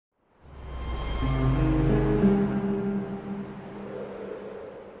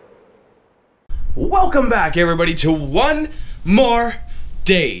Welcome back, everybody, to One More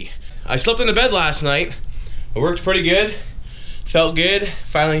Day. I slept in the bed last night. It worked pretty good. Felt good.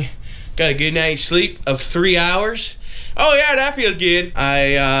 Finally got a good night's sleep of 3 hours. Oh yeah, that feels good.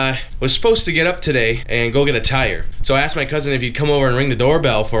 I was supposed to get up today and go get a tire. So I asked my cousin if he'd come over and ring the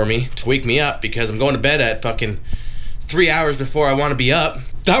doorbell for me to wake me up because I'm going to bed at fucking 3 hours before I want to be up.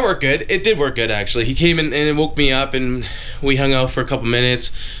 That worked good. It did work good, actually. He came in and woke me up and we hung out for a couple minutes,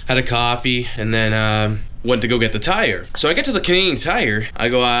 had a coffee, and then went to go get the tire. So I get to the Canadian Tire. I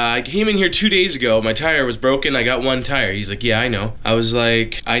go, I came in here 2 days ago. My tire was broken. I got one tire. He's like, yeah, I know. I was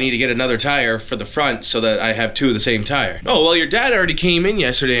like, I need to get another tire for the front so that I have two of the same tire. Oh, well, your dad already came in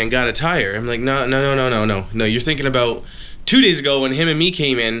yesterday and got a tire. I'm like, no. No, you're thinking about 2 days ago when him and me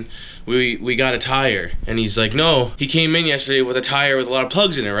came in. We got a tire. And he's like, no, he came in yesterday with a tire with a lot of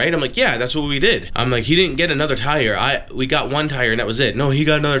plugs in it, right? I'm like, yeah, that's what we did. I'm like, he didn't get another tire. We got one tire and that was it. No, he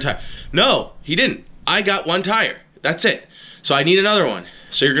got another tire. No, he didn't. I got one tire. That's it. So I need another one.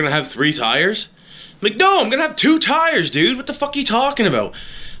 So you're gonna have 3 tires? I'm like, no, I'm gonna have 2 tires, dude. What the fuck are you talking about?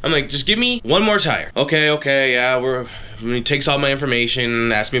 I'm like, just give me one more tire. Okay, yeah, he takes all my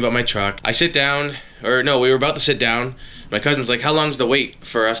information, asks me about my truck. I sit down, or no, we were about to sit down. My cousin's like, how long's the wait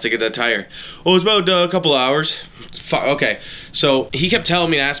for us to get that tire? Oh, it's about a couple hours. Okay, so he kept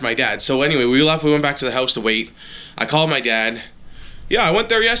telling me to ask my dad. So anyway, we left, we went back to the house to wait. I called my dad. Yeah, I went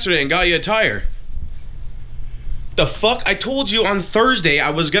there yesterday and got you a tire. The fuck? I told you on Thursday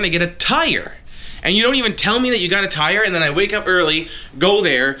I was gonna get a tire. And you don't even tell me that you got a tire, and then I wake up early, go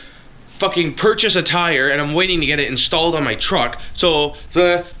there, fucking purchase a tire, and I'm waiting to get it installed on my truck. So,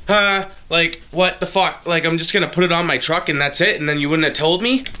 like, what the fuck? Like, I'm just gonna put it on my truck and that's it, and then you wouldn't have told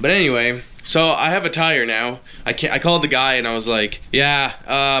me? But anyway, so I have a tire now. I called the guy and I was like,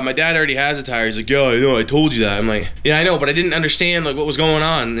 yeah, my dad already has a tire. He's like, yeah, I know, I told you that. I'm like, yeah, I know, but I didn't understand like what was going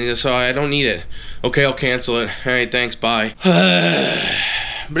on, so I don't need it. Okay, I'll cancel it. All right, thanks, bye.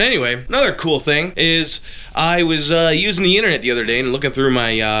 But anyway, another cool thing is I was using the internet the other day and looking through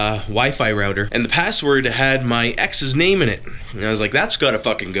my Wi-Fi router, and the password had my ex's name in it. And I was like, that's gotta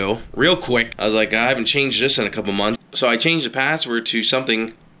fucking go real quick. I was like, I haven't changed this in a couple months. So I changed the password to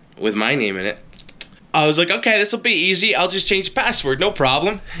something with my name in it. I was like, okay, this will be easy. I'll just change password, no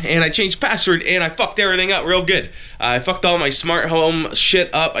problem. And I changed password and I fucked everything up real good. I fucked all my smart home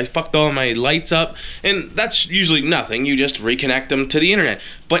shit up. I fucked all my lights up. And that's usually nothing. You just reconnect them to the internet.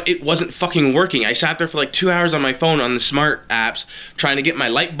 But it wasn't fucking working. I sat there for like 2 hours on my phone on the smart apps trying to get my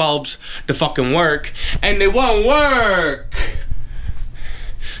light bulbs to fucking work. And they won't work.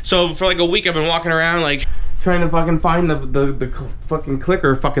 So for like a week I've been walking around like trying to fucking find the fucking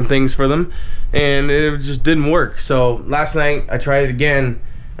clicker fucking things for them, and it just didn't work. So last night I tried it again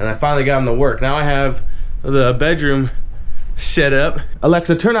and I finally got them to work. Now I have the bedroom set up.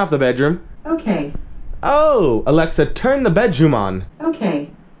 Alexa, turn off the bedroom. Okay. Oh, Alexa, turn the bedroom on.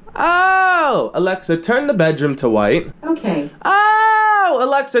 Okay. Oh, Alexa, turn the bedroom to white. Okay. Oh,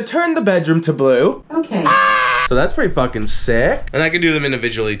 Alexa, turn the bedroom to blue. Okay. So that's pretty fucking sick. And I can do them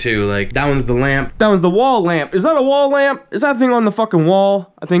individually too. Like, that one's the lamp. That one's the wall lamp. Is that a wall lamp? Is that thing on the fucking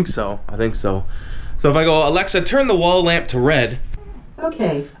wall? I think so. I think so. So if I go, Alexa, turn the wall lamp to red.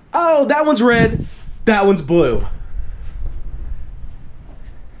 Okay. Oh, that one's red. That one's blue.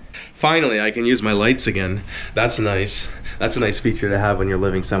 Finally, I can use my lights again. That's nice. That's a nice feature to have when you're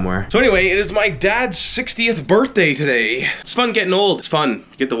living somewhere. So anyway, it is my dad's 60th birthday today. It's fun getting old. It's fun.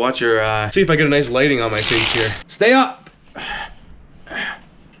 You get to watch your, see if I get a nice lighting on my face here. Stay up!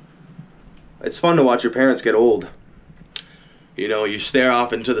 It's fun to watch your parents get old. You know, you stare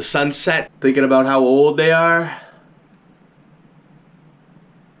off into the sunset, thinking about how old they are.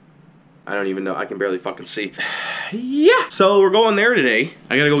 I don't even know, I can barely fucking see. Yeah! So we're going there today.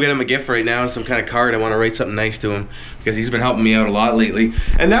 I gotta go get him a gift right now, some kind of card. I wanna write something nice to him because he's been helping me out a lot lately.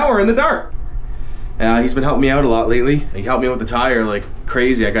 And now we're in the dark. He's been helping me out a lot lately. He helped me with the tire like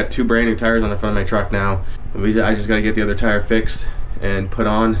crazy. I got 2 brand new tires on the front of my truck now. I just gotta get the other tire fixed and put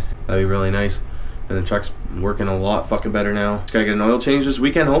on. That'd be really nice. And the truck's working a lot fucking better now. Just gotta get an oil change this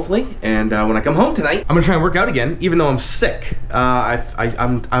weekend, hopefully. And when I come home tonight, I'm gonna try and work out again, even though I'm sick.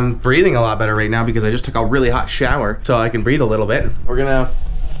 I'm breathing a lot better right now because I just took a really hot shower, so I can breathe a little bit. We're gonna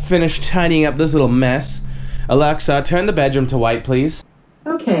finish tidying up this little mess. Alexa, turn the bedroom to white, please.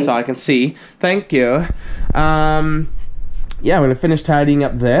 Okay. So I can see. Thank you. Yeah, I'm gonna finish tidying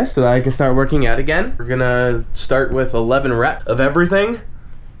up this so that I can start working out again. We're gonna start with 11 reps of everything.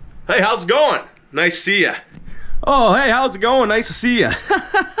 Hey, how's it going? Nice to see ya. Oh, hey, how's it going? Nice to see ya.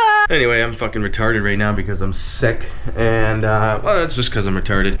 Anyway, I'm fucking retarded right now because I'm sick, and well, that's just because I'm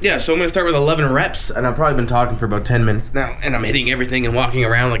retarded. Yeah, so I'm gonna start with 11 reps, and I've probably been talking for about 10 minutes now, and I'm hitting everything and walking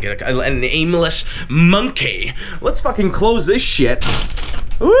around like an aimless monkey. Let's fucking close this shit.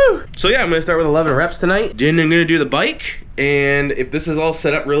 Woo! So yeah, I'm gonna start with 11 reps tonight. Then I'm gonna do the bike, and if this is all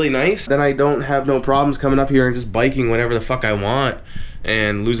set up really nice, then I don't have no problems coming up here and just biking whenever the fuck I want,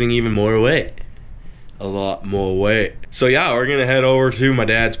 and losing even more weight. A lot more weight. So yeah, we're gonna head over to my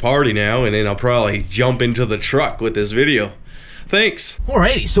dad's party now, and then I'll probably jump into the truck with this video. Thanks.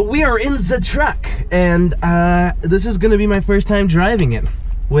 Alrighty, so we are in the truck, and this is gonna be my first time driving it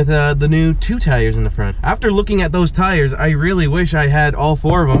with the new 2 tires in the front. After looking at those tires, I really wish I had all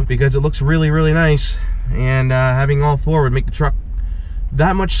 4 of them because it looks really, really nice, and having all 4 would make the truck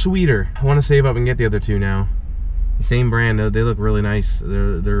that much sweeter. I want to save up and get the other 2 now. The same brand, they look really nice.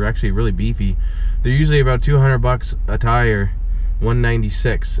 They're actually really beefy. They're usually about 200 bucks a tire,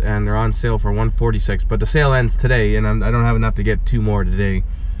 196, and they're on sale for 146. But the sale ends today, and I don't have enough to get 2 more today.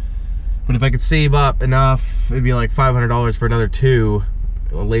 But if I could save up enough, it'd be like $500 for another 2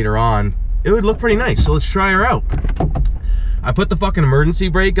 later on. It would look pretty nice. So let's try her out. I put the fucking emergency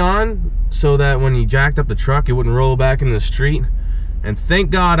brake on so that when you jacked up the truck, it wouldn't roll back into the street. And thank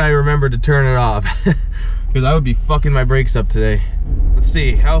God I remembered to turn it off. Because I would be fucking my brakes up today. Let's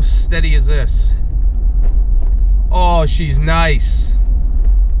see, how steady is this? Oh, she's nice.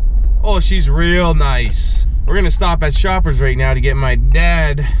 Oh, she's real nice. We're gonna stop at Shoppers right now to get my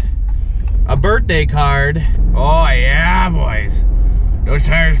dad a birthday card. Oh yeah, boys. Those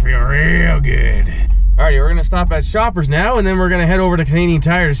tires feel real good. Alrighty, we're gonna stop at Shoppers now, and then we're gonna head over to Canadian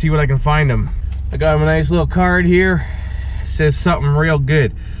Tire to see what I can find them. I got him a nice little card here. It says something real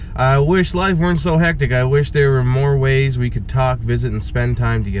good. I wish life weren't so hectic. I wish there were more ways we could talk, visit, and spend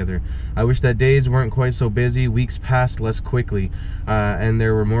time together. I wish that days weren't quite so busy, weeks passed less quickly, and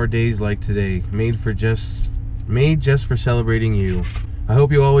there were more days like today, made just for celebrating you. I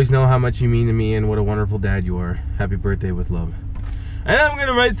hope you always know how much you mean to me and what a wonderful dad you are. Happy birthday with love. And I'm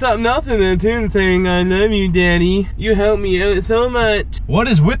gonna write something else in there too, saying I love you, Daddy. You help me out so much. What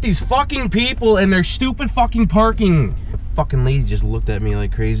is with these fucking people and their stupid fucking parking? The fucking lady just looked at me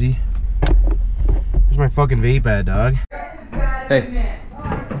like crazy. Where's my fucking vape at, dog? Hey,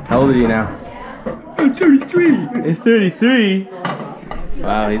 how old are you now? I'm 33. You're 33?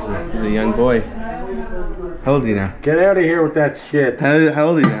 Wow, he's a young boy. How old are you now? Get out of here with that shit. How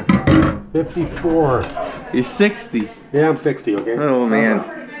old are you now? 54. You're 60. Yeah, I'm 60, okay? Oh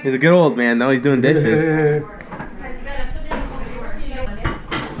man. He's a good old man, now he's doing dishes.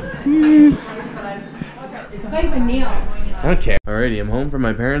 Okay. Alrighty, I'm home from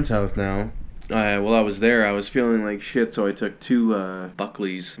my parents' house now. While I was there, I was feeling like shit, so I took 2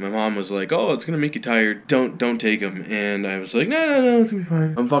 Buckleys. My mom was like, "Oh, it's gonna make you tired. Don't take them." And I was like, "No, it's gonna be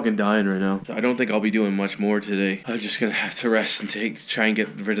fine." I'm fucking dying right now, so I don't think I'll be doing much more today. I'm just gonna have to rest and try and get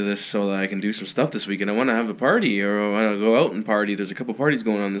rid of this so that I can do some stuff this weekend. I want to have a party, or I want to go out and party. There's a couple parties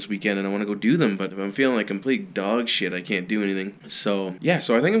going on this weekend, and I want to go do them. But if I'm feeling like complete dog shit, I can't do anything. So yeah,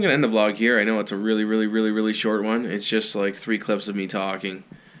 so I think I'm gonna end the vlog here. I know it's a really short one. It's just like 3 clips of me talking,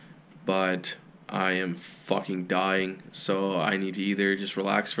 but I am fucking dying, so I need to either just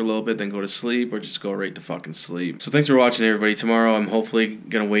relax for a little bit, then go to sleep, or just go right to fucking sleep. So thanks for watching, everybody. Tomorrow I'm hopefully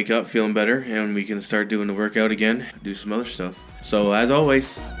gonna wake up feeling better, and we can start doing the workout again, do some other stuff. So as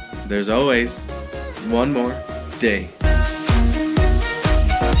always, there's always one more day.